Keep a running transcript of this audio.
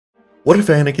What if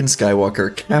Anakin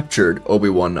Skywalker captured Obi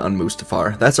Wan on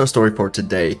Mustafar? That's our story for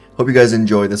today. Hope you guys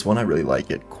enjoy this one. I really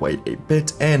like it quite a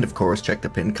bit. And of course, check the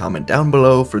pinned comment down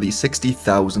below for the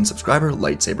 60,000 subscriber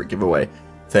lightsaber giveaway.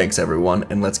 Thanks everyone,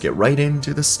 and let's get right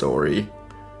into the story.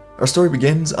 Our story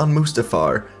begins on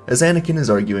Mustafar, as Anakin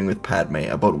is arguing with Padme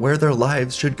about where their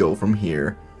lives should go from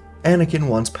here. Anakin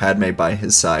wants Padme by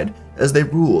his side as they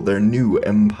rule their new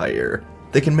empire.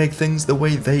 They can make things the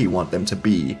way they want them to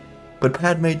be. But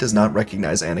Padme does not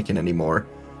recognize Anakin anymore.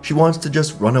 She wants to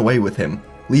just run away with him,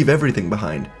 leave everything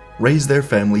behind, raise their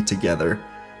family together.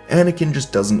 Anakin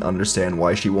just doesn't understand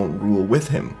why she won't rule with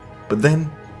him. But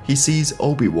then, he sees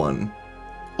Obi Wan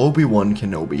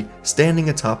Kenobi standing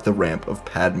atop the ramp of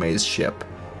Padme's ship.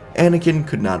 Anakin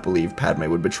could not believe Padme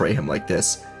would betray him like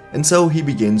this, and so he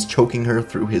begins choking her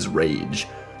through his rage.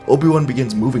 Obi-Wan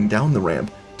begins moving down the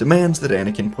ramp, demands that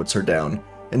Anakin puts her down,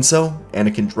 and so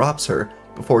Anakin drops her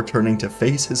before turning to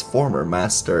face his former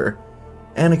master.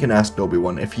 Anakin asked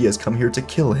Obi-Wan if he has come here to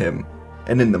kill him,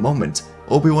 and in the moment,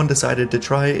 Obi-Wan decided to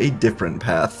try a different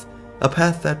path, a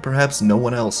path that perhaps no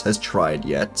one else has tried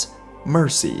yet: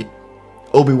 mercy.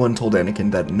 Obi-Wan told Anakin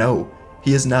that no,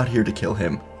 he is not here to kill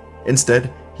him.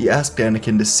 Instead, he asked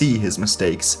Anakin to see his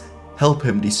mistakes, help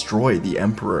him destroy the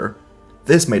Emperor.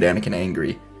 This made Anakin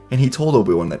angry, and he told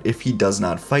Obi-Wan that if he does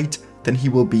not fight, then he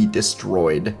will be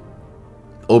destroyed.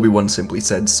 Obi-Wan simply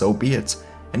said so be it,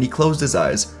 and he closed his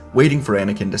eyes, waiting for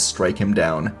Anakin to strike him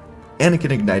down.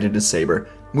 Anakin ignited his saber,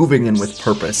 moving in with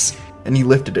purpose, and he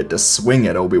lifted it to swing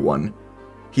at Obi-Wan.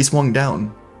 He swung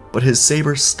down, but his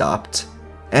saber stopped.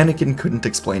 Anakin couldn't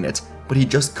explain it, but he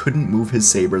just couldn't move his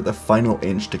saber the final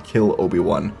inch to kill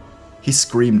Obi-Wan. He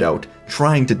screamed out,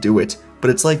 trying to do it, but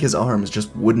it's like his arms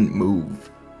just wouldn't move.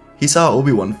 He saw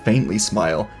Obi-Wan faintly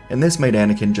smile, and this made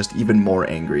Anakin just even more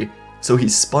angry, so he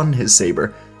spun his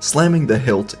saber, slamming the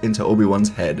hilt into Obi-Wan's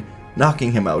head,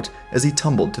 knocking him out as he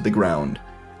tumbled to the ground.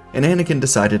 And Anakin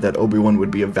decided that Obi-Wan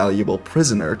would be a valuable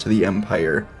prisoner to the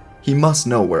Empire. He must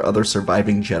know where other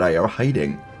surviving Jedi are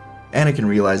hiding. Anakin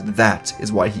realized that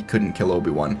is why he couldn't kill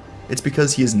Obi-Wan. It's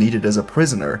because he is needed as a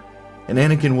prisoner. And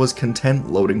Anakin was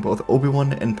content loading both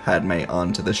Obi-Wan and Padme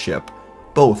onto the ship,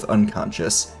 both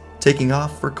unconscious, taking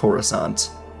off for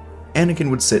Coruscant. Anakin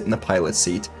would sit in the pilot's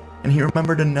seat, and he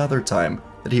remembered another time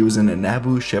that he was in a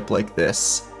Naboo ship like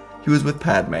this. He was with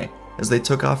Padme as they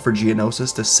took off for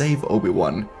Geonosis to save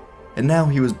Obi-Wan, and now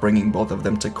he was bringing both of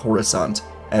them to Coruscant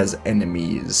as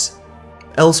enemies.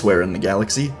 Elsewhere in the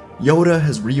galaxy, Yoda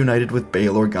has reunited with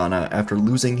Bail Organa after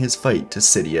losing his fight to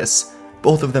Sidious.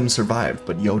 Both of them survived,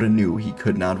 but Yoda knew he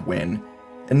could not win,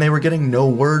 and they were getting no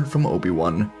word from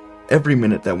Obi-Wan. Every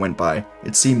minute that went by,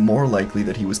 it seemed more likely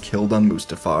that he was killed on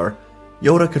Mustafar.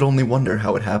 Yoda could only wonder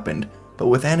how it happened, but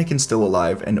with Anakin still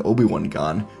alive and Obi-Wan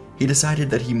gone, he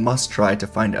decided that he must try to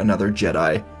find another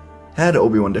Jedi. Had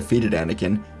Obi-Wan defeated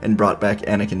Anakin and brought back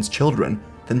Anakin's children,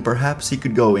 then perhaps he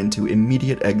could go into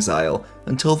immediate exile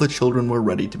until the children were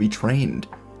ready to be trained.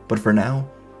 But for now,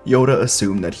 Yoda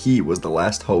assumed that he was the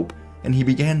last hope, and he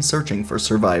began searching for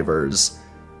survivors.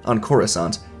 On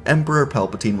Coruscant, Emperor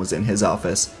Palpatine was in his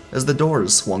office as the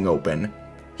doors swung open.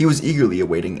 He was eagerly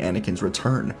awaiting Anakin's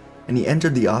return, and he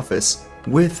entered the office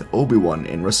with Obi-Wan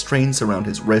in restraints around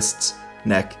his wrists,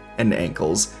 neck, and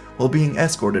ankles, while being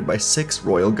escorted by 6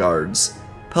 royal guards.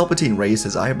 Palpatine raised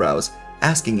his eyebrows,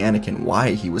 asking Anakin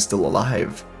why he was still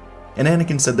alive. And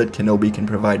Anakin said that Kenobi can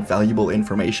provide valuable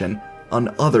information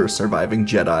on other surviving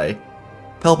Jedi.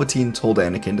 Palpatine told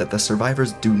Anakin that the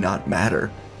survivors do not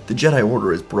matter. The Jedi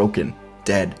Order is broken,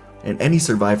 dead, and any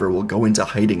survivor will go into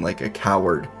hiding like a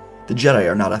coward. The Jedi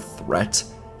are not a threat,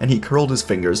 and he curled his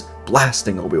fingers,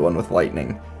 blasting Obi-Wan with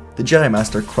lightning. The Jedi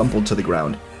Master crumpled to the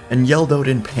ground and yelled out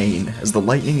in pain as the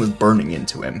lightning was burning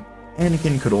into him.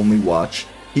 Anakin could only watch.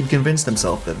 He'd convinced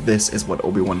himself that this is what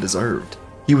Obi-Wan deserved.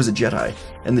 He was a Jedi,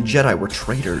 and the Jedi were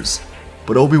traitors.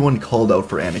 But Obi-Wan called out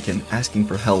for Anakin, asking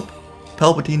for help.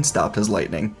 Palpatine stopped his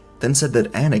lightning, then said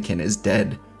that Anakin is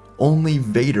dead. Only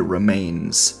Vader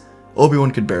remains.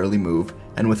 Obi-Wan could barely move,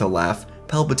 and with a laugh,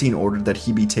 Palpatine ordered that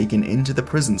he be taken into the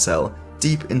prison cell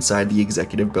deep inside the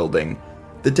executive building.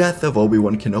 The death of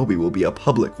Obi-Wan Kenobi will be a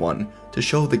public one to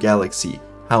show the galaxy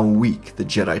how weak the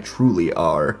Jedi truly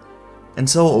are. And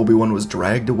so Obi-Wan was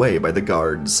dragged away by the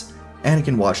guards.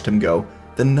 Anakin watched him go,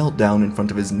 then knelt down in front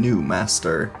of his new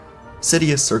master.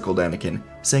 Sidious circled Anakin,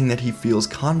 saying that he feels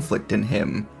conflict in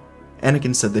him.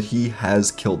 Anakin said that he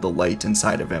has killed the light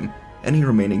inside of him. Any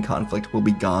remaining conflict will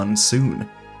be gone soon,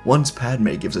 once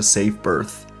Padme gives a safe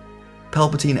birth.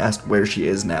 Palpatine asked where she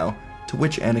is now, to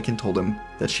which Anakin told him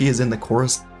that she is in the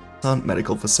Coruscant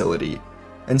medical facility,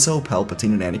 and so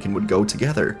Palpatine and Anakin would go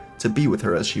together to be with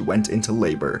her as she went into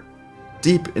labor.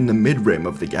 Deep in the mid-rim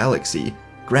of the galaxy,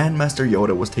 Grandmaster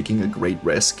Yoda was taking a great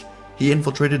risk. He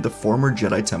infiltrated the former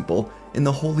Jedi Temple in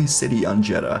the Holy City on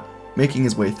Jedha, making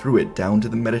his way through it down to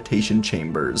the meditation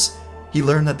chambers. He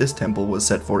learned that this temple was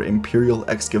set for Imperial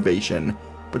excavation,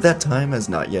 but that time has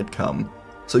not yet come,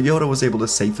 so Yoda was able to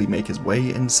safely make his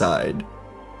way inside.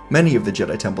 Many of the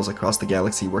Jedi temples across the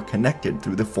galaxy were connected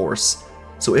through the Force,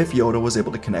 so if Yoda was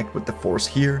able to connect with the Force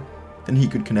here, then he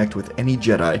could connect with any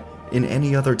Jedi in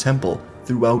any other temple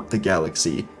throughout the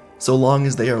galaxy, so long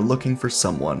as they are looking for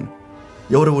someone.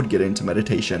 Yoda would get into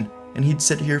meditation, and he'd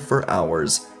sit here for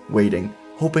hours, waiting,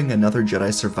 hoping another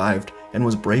Jedi survived and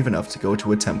was brave enough to go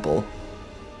to a temple.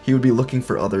 He would be looking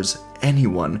for others,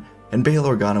 anyone, and Bail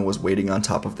Organa was waiting on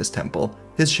top of this temple,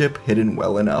 his ship hidden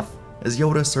well enough, as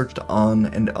Yoda searched on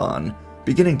and on,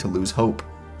 beginning to lose hope,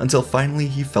 until finally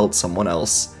he felt someone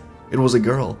else. It was a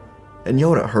girl, and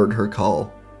Yoda heard her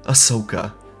call,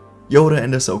 Ahsoka. Yoda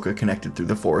and Ahsoka connected through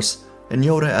the Force, and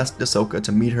Yoda asked Ahsoka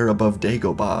to meet her above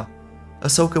Dagobah.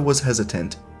 Ahsoka was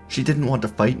hesitant. She didn't want to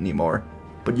fight anymore,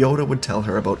 but Yoda would tell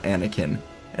her about Anakin,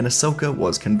 and Ahsoka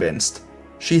was convinced.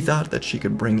 She thought that she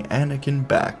could bring Anakin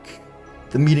back.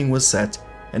 The meeting was set,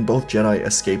 and both Jedi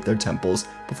escaped their temples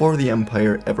before the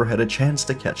Empire ever had a chance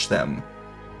to catch them.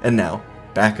 And now,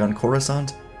 back on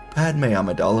Coruscant, Padme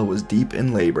Amidala was deep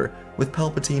in labor, with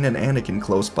Palpatine and Anakin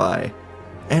close by.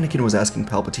 Anakin was asking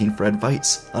Palpatine for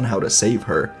advice on how to save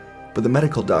her, but the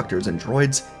medical doctors and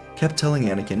droids kept telling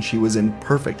Anakin she was in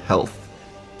perfect health.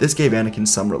 This gave Anakin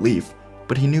some relief,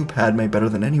 but he knew Padme better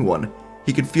than anyone.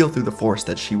 He could feel through the Force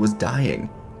that she was dying.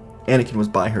 Anakin was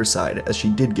by her side as she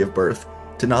did give birth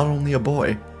to not only a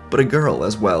boy, but a girl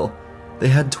as well. They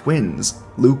had twins,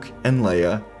 Luke and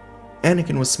Leia.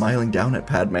 Anakin was smiling down at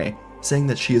Padme, saying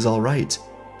that she is alright,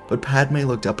 but Padme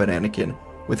looked up at Anakin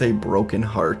with a broken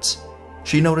heart.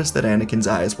 She noticed that Anakin's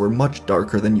eyes were much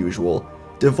darker than usual,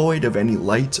 devoid of any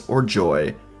light or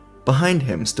joy. Behind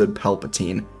him stood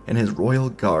Palpatine and his royal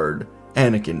guard,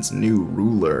 Anakin's new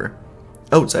ruler.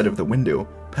 Outside of the window,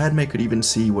 Padme could even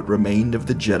see what remained of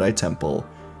the Jedi Temple,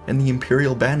 and the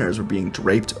Imperial banners were being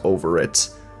draped over it.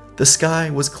 The sky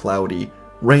was cloudy,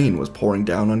 rain was pouring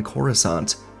down on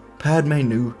Coruscant. Padme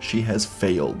knew she has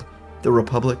failed. The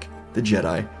Republic, the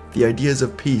Jedi, the ideas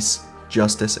of peace,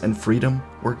 justice, and freedom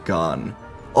were gone,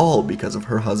 all because of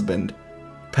her husband.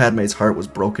 Padme's heart was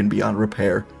broken beyond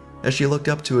repair as she looked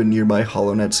up to a nearby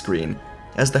HoloNet screen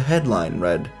as the headline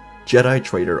read, Jedi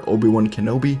traitor Obi Wan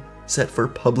Kenobi set for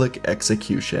public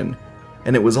execution,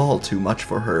 and it was all too much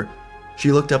for her.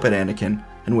 She looked up at Anakin,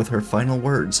 and with her final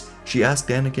words, she asked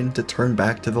Anakin to turn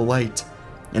back to the light,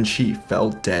 and she fell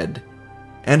dead.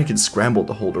 Anakin scrambled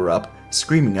to hold her up,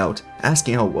 screaming out,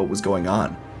 asking out what was going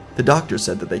on. The doctor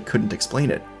said that they couldn't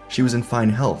explain it. She was in fine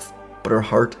health, but her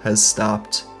heart has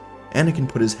stopped. Anakin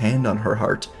put his hand on her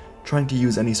heart, trying to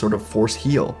use any sort of Force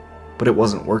heal, but it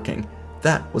wasn't working.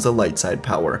 That was a light side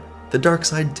power. The dark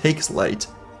side takes light,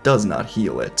 does not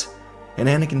heal it. And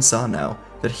Anakin saw now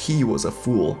that he was a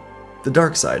fool. The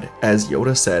dark side, as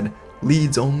Yoda said,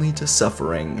 leads only to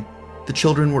suffering. The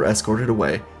children were escorted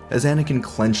away as Anakin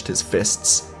clenched his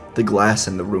fists. The glass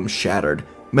in the room shattered,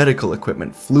 medical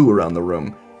equipment flew around the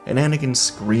room, and Anakin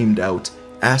screamed out,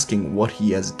 asking what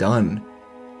he has done.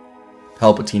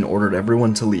 Palpatine ordered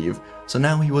everyone to leave, so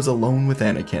now he was alone with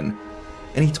Anakin,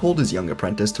 and he told his young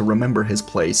apprentice to remember his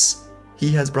place.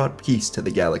 He has brought peace to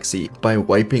the galaxy by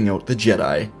wiping out the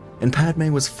Jedi, and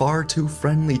Padme was far too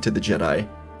friendly to the Jedi.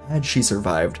 Had she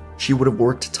survived, she would have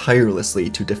worked tirelessly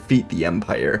to defeat the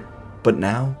Empire, but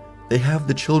now they have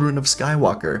the children of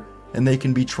Skywalker, and they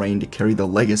can be trained to carry the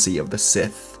legacy of the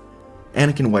Sith.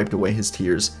 Anakin wiped away his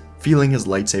tears, feeling his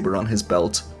lightsaber on his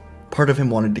belt. Part of him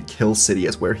wanted to kill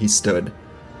Sidious where he stood,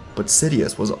 but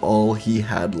Sidious was all he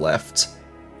had left.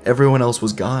 Everyone else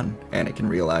was gone, Anakin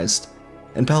realized,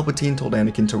 and Palpatine told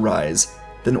Anakin to rise,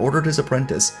 then ordered his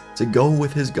apprentice to go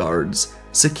with his guards,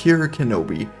 secure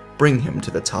Kenobi, bring him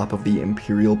to the top of the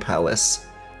Imperial Palace.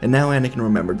 And now Anakin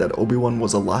remembered that Obi-Wan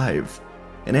was alive,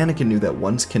 and Anakin knew that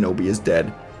once Kenobi is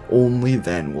dead, only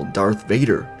then will Darth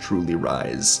Vader truly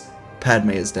rise.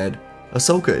 Padme is dead,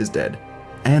 Ahsoka is dead,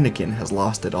 Anakin has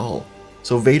lost it all,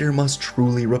 so Vader must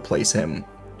truly replace him.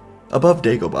 Above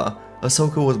Dagobah,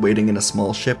 Ahsoka was waiting in a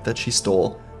small ship that she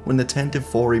stole when the Tantive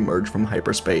 4 emerged from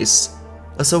hyperspace.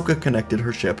 Ahsoka connected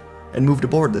her ship and moved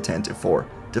aboard the Tantive 4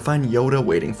 to find Yoda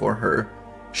waiting for her.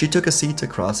 She took a seat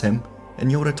across him,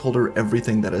 and Yoda told her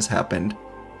everything that has happened.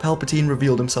 Palpatine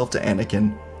revealed himself to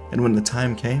Anakin, and when the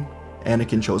time came,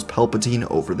 Anakin chose Palpatine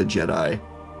over the Jedi.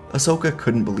 Ahsoka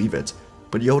couldn't believe it,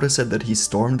 but Yoda said that he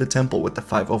stormed the temple with the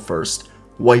 501st,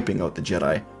 wiping out the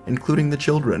Jedi, including the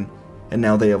children. and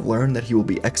now they have learned that he will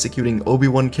be executing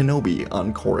Obi-Wan Kenobi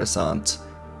on Coruscant.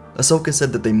 Ahsoka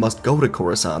said that they must go to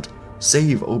Coruscant,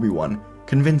 save Obi-Wan,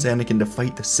 convince Anakin to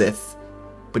fight the Sith.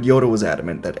 But Yoda was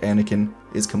adamant that Anakin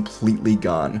is completely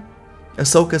gone.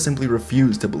 Ahsoka simply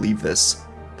refused to believe this.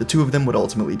 The two of them would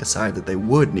ultimately decide that they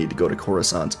would need to go to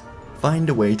Coruscant, find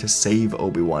a way to save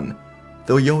Obi-Wan,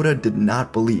 though Yoda did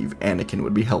not believe Anakin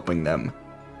would be helping them.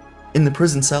 In the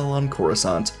prison cell on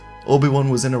Coruscant, Obi-Wan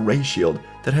was in a ray shield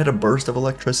that had a burst of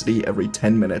electricity every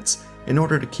 10 minutes in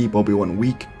order to keep Obi-Wan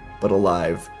weak but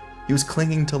alive. He was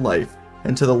clinging to life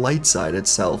and to the light side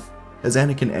itself as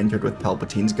Anakin entered with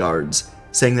Palpatine's guards,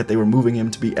 saying that they were moving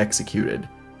him to be executed.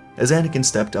 As Anakin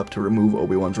stepped up to remove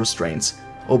Obi-Wan's restraints,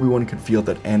 Obi-Wan could feel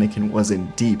that Anakin was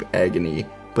in deep agony,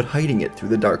 but hiding it through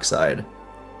the dark side.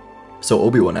 So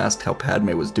Obi-Wan asked how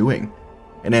Padme was doing,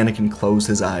 and Anakin closed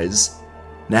his eyes.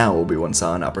 Now Obi-Wan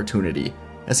saw an opportunity,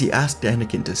 as he asked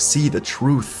Anakin to see the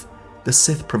truth. The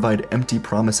Sith provide empty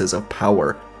promises of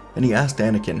power, and he asked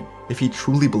Anakin if he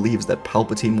truly believes that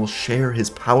Palpatine will share his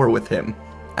power with him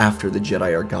after the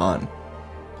Jedi are gone.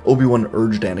 Obi-Wan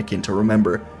urged Anakin to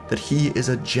remember that he is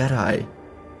a Jedi.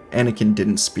 Anakin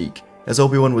didn't speak, as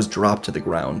Obi-Wan was dropped to the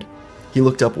ground. He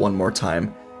looked up one more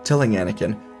time, telling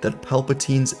Anakin that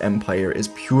Palpatine's empire is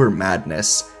pure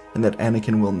madness, and that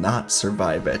Anakin will not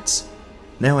survive it.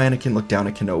 Now Anakin looked down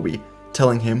at Kenobi,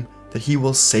 telling him that he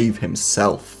will save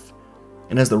himself.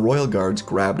 And as the royal guards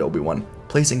grabbed Obi-Wan,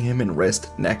 placing him in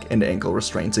wrist, neck, and ankle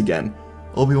restraints again,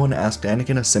 Obi-Wan asked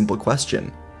Anakin a simple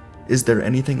question. Is there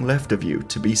anything left of you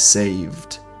to be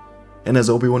saved? And as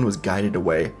Obi-Wan was guided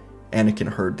away, Anakin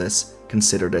heard this,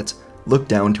 considered it, looked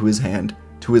down to his hand,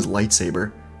 to his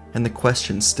lightsaber, and the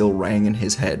question still rang in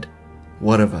his head.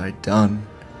 What have I done?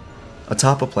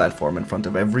 Atop a platform in front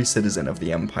of every citizen of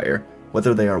the Empire,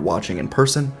 whether they are watching in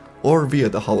person or via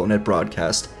the HoloNet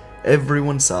broadcast,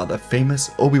 everyone saw the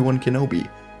famous Obi-Wan Kenobi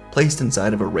placed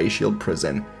inside of a ray shield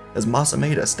prison as Mas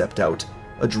Amedda stepped out,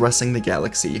 addressing the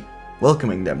galaxy,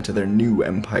 welcoming them to their new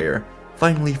empire,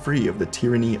 finally free of the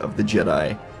tyranny of the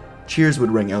Jedi. Cheers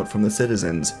would ring out from the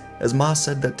citizens as Mas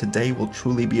said that today will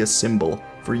truly be a symbol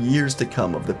for years to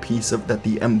come of the peace that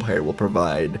the Empire will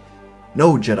provide.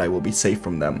 No Jedi will be safe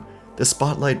from them. The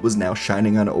spotlight was now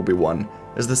shining on Obi-Wan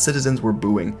as the citizens were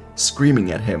booing,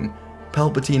 screaming at him.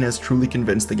 Palpatine has truly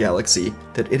convinced the galaxy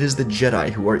that it is the Jedi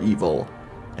who are evil.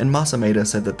 And Mas Amedda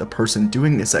said that the person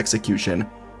doing this execution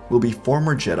will be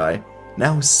former Jedi,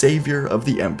 now savior of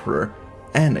the Emperor,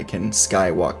 Anakin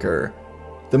Skywalker.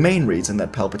 The main reason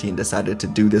that Palpatine decided to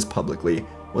do this publicly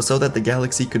was so that the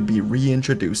galaxy could be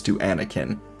reintroduced to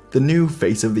Anakin, the new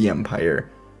face of the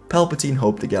Empire. Palpatine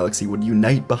hoped the galaxy would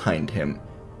unite behind him,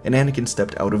 and Anakin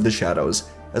stepped out of the shadows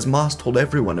as Mas told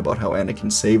everyone about how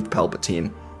Anakin saved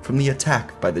Palpatine from the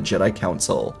attack by the Jedi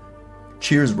Council.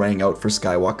 Cheers rang out for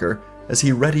Skywalker as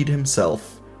he readied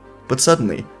himself. But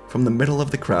suddenly, from the middle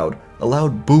of the crowd, a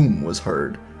loud boom was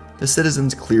heard. The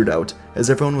citizens cleared out as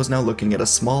everyone was now looking at a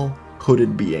small,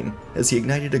 hooded being as he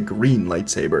ignited a green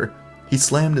lightsaber. He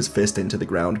slammed his fist into the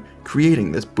ground,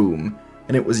 creating this boom,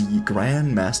 and it was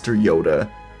Grand Master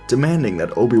Yoda, demanding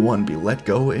that Obi-Wan be let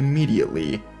go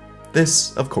immediately.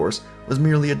 This, of course, was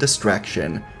merely a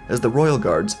distraction, as the royal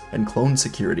guards and clone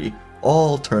security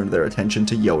all turned their attention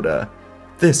to Yoda.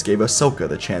 This gave Ahsoka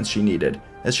the chance she needed,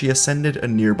 as she ascended a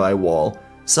nearby wall,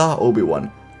 saw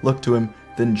Obi-Wan, looked to him,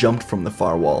 then jumped from the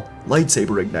far wall,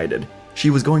 lightsaber ignited. She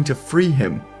was going to free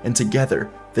him, and together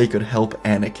they could help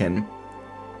Anakin.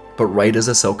 But right as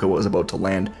Ahsoka was about to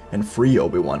land and free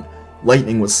Obi-Wan,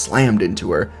 lightning was slammed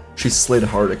into her. She slid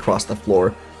hard across the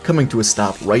floor, coming to a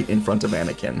stop right in front of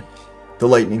Anakin. The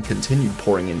lightning continued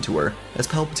pouring into her as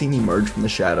Palpatine emerged from the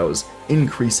shadows,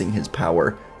 increasing his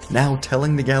power, now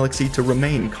telling the galaxy to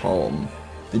remain calm.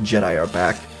 The Jedi are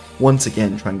back, once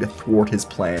again trying to thwart his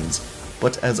plans,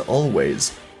 but as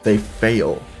always, they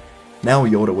fail. Now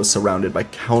Yoda was surrounded by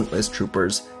countless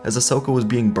troopers as Ahsoka was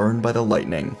being burned by the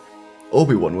lightning.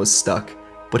 Obi-Wan was stuck,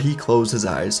 but he closed his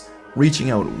eyes,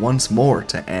 reaching out once more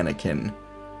to Anakin.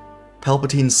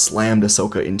 Palpatine slammed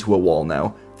Ahsoka into a wall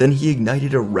now, then he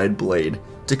ignited a red blade,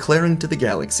 declaring to the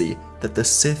galaxy that the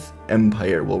Sith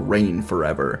Empire will reign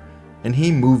forever, and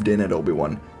he moved in at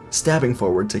Obi-Wan, stabbing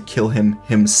forward to kill him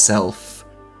himself.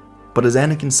 But as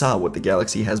Anakin saw what the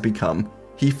galaxy has become,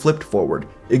 he flipped forward,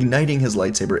 igniting his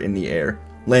lightsaber in the air,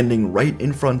 landing right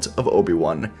in front of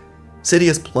Obi-Wan.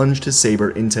 Sidious plunged his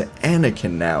saber into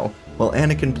Anakin now, while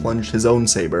Anakin plunged his own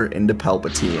saber into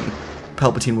Palpatine.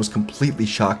 Palpatine was completely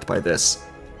shocked by this.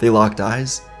 They locked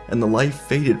eyes, and the life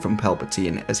faded from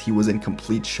Palpatine as he was in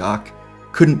complete shock.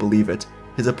 Couldn't believe it.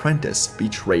 His apprentice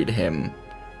betrayed him.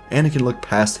 Anakin looked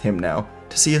past him now,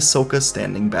 to see Ahsoka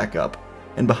standing back up,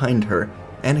 and behind her,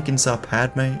 Anakin saw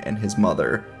Padme and his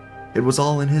mother. It was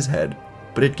all in his head,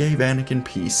 but it gave Anakin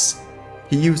peace.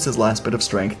 He used his last bit of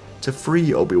strength to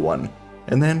free Obi Wan,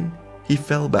 and then he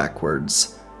fell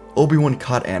backwards. Obi Wan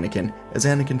caught Anakin as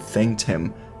Anakin thanked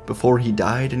him before he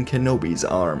died in Kenobi's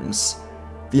arms.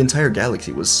 The entire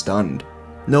galaxy was stunned.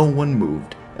 No one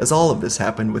moved, as all of this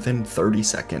happened within 30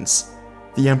 seconds.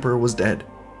 The Emperor was dead.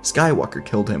 Skywalker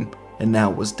killed him, and now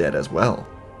was dead as well.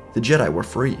 The Jedi were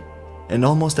free, and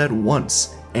almost at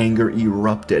once, anger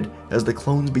erupted as the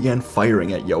clones began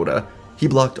firing at Yoda. He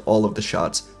blocked all of the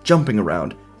shots, jumping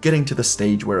around, getting to the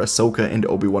stage where Ahsoka and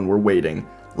Obi-Wan were waiting.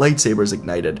 Lightsabers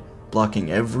ignited,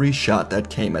 blocking every shot that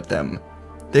came at them.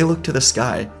 They looked to the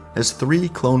sky as 3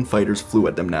 clone fighters flew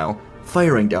at them now,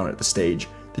 firing down at the stage.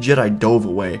 The Jedi dove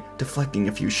away, deflecting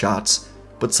a few shots,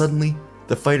 but suddenly,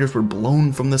 the fighters were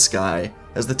blown from the sky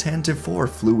as the Tantive 4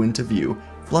 flew into view,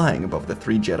 flying above the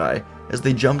 3 Jedi as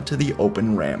they jumped to the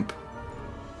open ramp.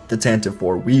 The Tantive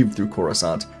 4 weaved through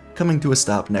Coruscant, coming to a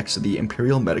stop next to the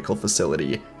Imperial Medical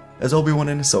Facility, as Obi-Wan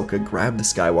and Ahsoka grabbed the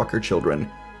Skywalker children,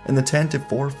 and the Tantive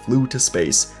 4 flew to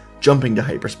space, jumping to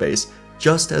hyperspace,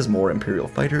 just as more Imperial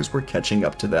fighters were catching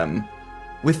up to them.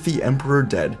 With the Emperor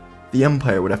dead, the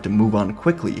Empire would have to move on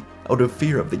quickly out of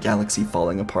fear of the galaxy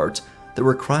falling apart. There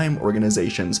were crime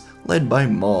organizations led by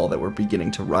Maul that were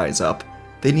beginning to rise up.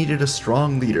 They needed a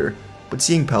strong leader, but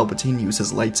seeing Palpatine use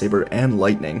his lightsaber and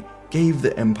lightning gave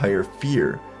the Empire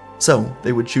fear. So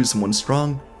they would choose someone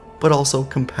strong, but also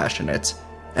compassionate.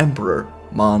 Emperor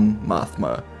Mon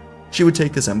Mothma. She would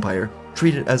take this empire,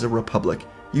 treat it as a republic,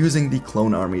 using the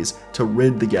clone armies to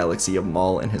rid the galaxy of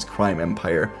Maul and his crime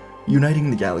empire, uniting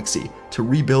the galaxy to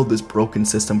rebuild this broken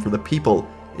system for the people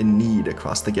in need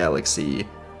across the galaxy.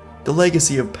 The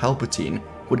legacy of Palpatine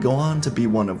would go on to be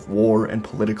one of war and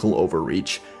political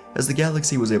overreach, as the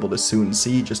galaxy was able to soon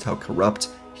see just how corrupt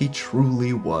he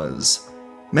truly was.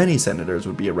 Many senators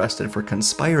would be arrested for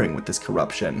conspiring with this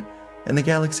corruption, and the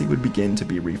galaxy would begin to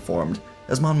be reformed,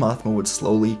 as Mon Mothma would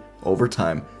slowly, over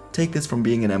time, take this from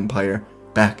being an empire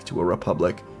back to a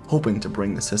republic, hoping to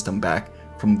bring the system back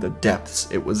from the depths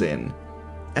it was in.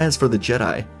 As for the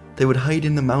Jedi, they would hide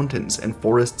in the mountains and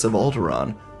forests of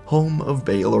Alderaan, home of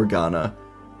Bail Organa.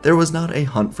 There was not a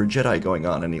hunt for Jedi going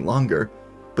on any longer,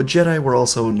 but Jedi were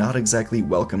also not exactly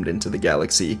welcomed into the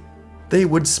galaxy. They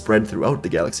would spread throughout the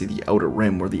galaxy, the Outer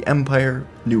Rim, where the Empire,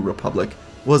 New Republic,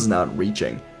 was not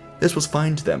reaching. This was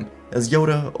fine to them, as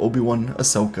Yoda, Obi-Wan,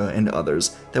 Ahsoka, and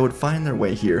others that would find their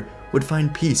way here would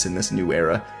find peace in this new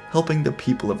era, helping the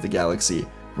people of the galaxy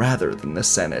rather than the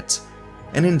Senate.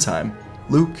 And in time,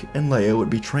 Luke and Leia would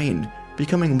be trained,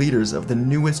 becoming leaders of the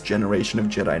newest generation of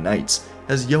Jedi Knights,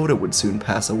 as Yoda would soon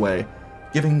pass away,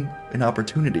 giving an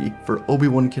opportunity for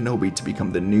Obi-Wan Kenobi to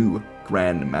become the new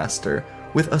Grand Master,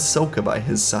 with Ahsoka by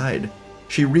his side.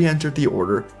 She re-entered the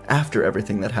Order after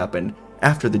everything that happened,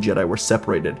 after the Jedi were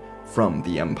separated from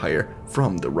the Empire,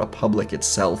 from the Republic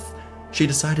itself. She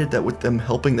decided that with them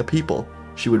helping the people,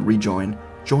 she would join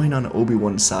on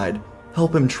Obi-Wan's side,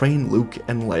 help him train Luke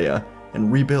and Leia,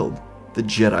 and rebuild the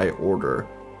Jedi Order.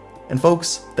 And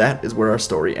folks, that is where our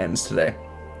story ends today.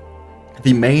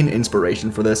 The main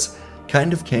inspiration for this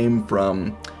kind of came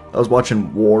from, I was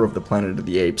watching War of the Planet of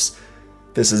the Apes.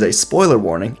 This is a spoiler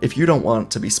warning. If you don't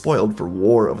want to be spoiled for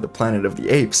War of the Planet of the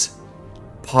Apes,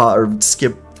 pause or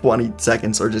skip 20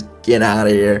 seconds or just get out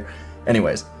of here.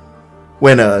 Anyways,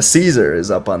 when Caesar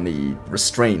is up on the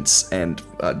restraints and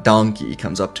Donkey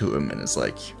comes up to him and is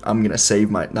like, I'm gonna save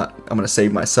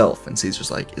myself. And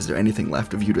Caesar's like, is there anything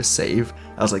left of you to save?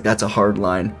 I was like, that's a hard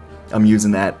line. I'm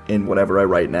using that in whatever I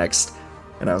write next.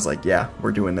 And I was like, yeah,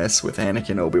 we're doing this with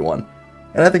Anakin Obi-Wan.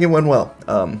 And I think it went well.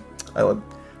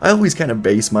 I always kind of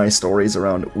base my stories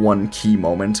around one key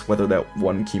moment, whether that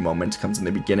one key moment comes in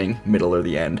the beginning, middle, or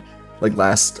the end. Like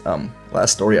last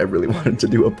story, I really wanted to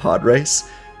do a pod race,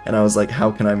 and I was like,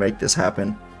 how can I make this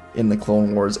happen in the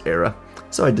Clone Wars era?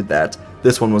 So I did that.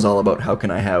 This one was all about how can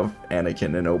I have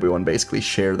Anakin and Obi-Wan basically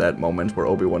share that moment where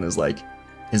Obi-Wan is like,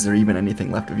 is there even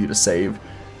anything left of you to save?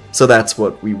 So that's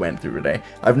what we went through today.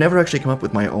 I've never actually come up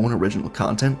with my own original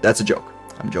content. That's a joke.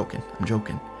 I'm joking.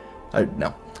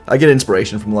 No. I get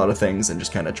inspiration from a lot of things and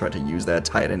just kind of try to use that,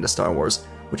 tie it into Star Wars,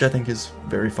 which I think is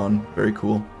very fun, very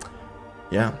cool.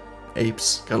 Yeah,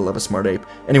 apes. Gotta love a smart ape.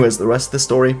 Anyways, the rest of the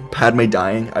story, Padme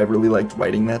dying, I really liked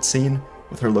writing that scene,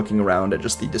 with her looking around at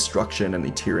just the destruction and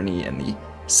the tyranny and the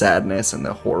sadness and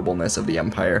the horribleness of the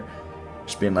Empire.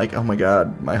 Just being like, oh my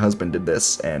god, my husband did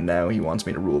this, and now he wants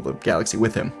me to rule the galaxy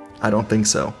with him. I don't think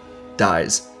so.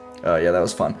 Dies. Yeah, that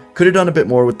was fun. Could have done a bit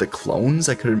more with the clones.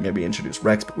 I could have maybe introduced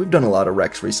Rex, but we've done a lot of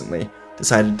Rex recently.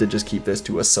 decided to just keep this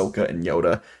to Ahsoka and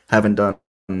Yoda. Haven't done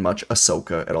much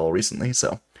Ahsoka at all recently,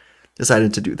 so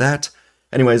decided to do that.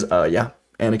 Anyways, yeah,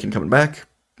 Anakin coming back.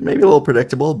 Maybe a little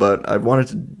predictable, but I wanted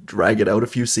to drag it out a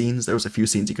few scenes. There was a few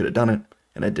scenes you could have done it,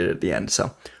 and I did it at the end.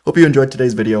 So, hope you enjoyed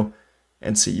today's video,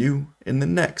 and see you in the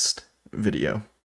next video.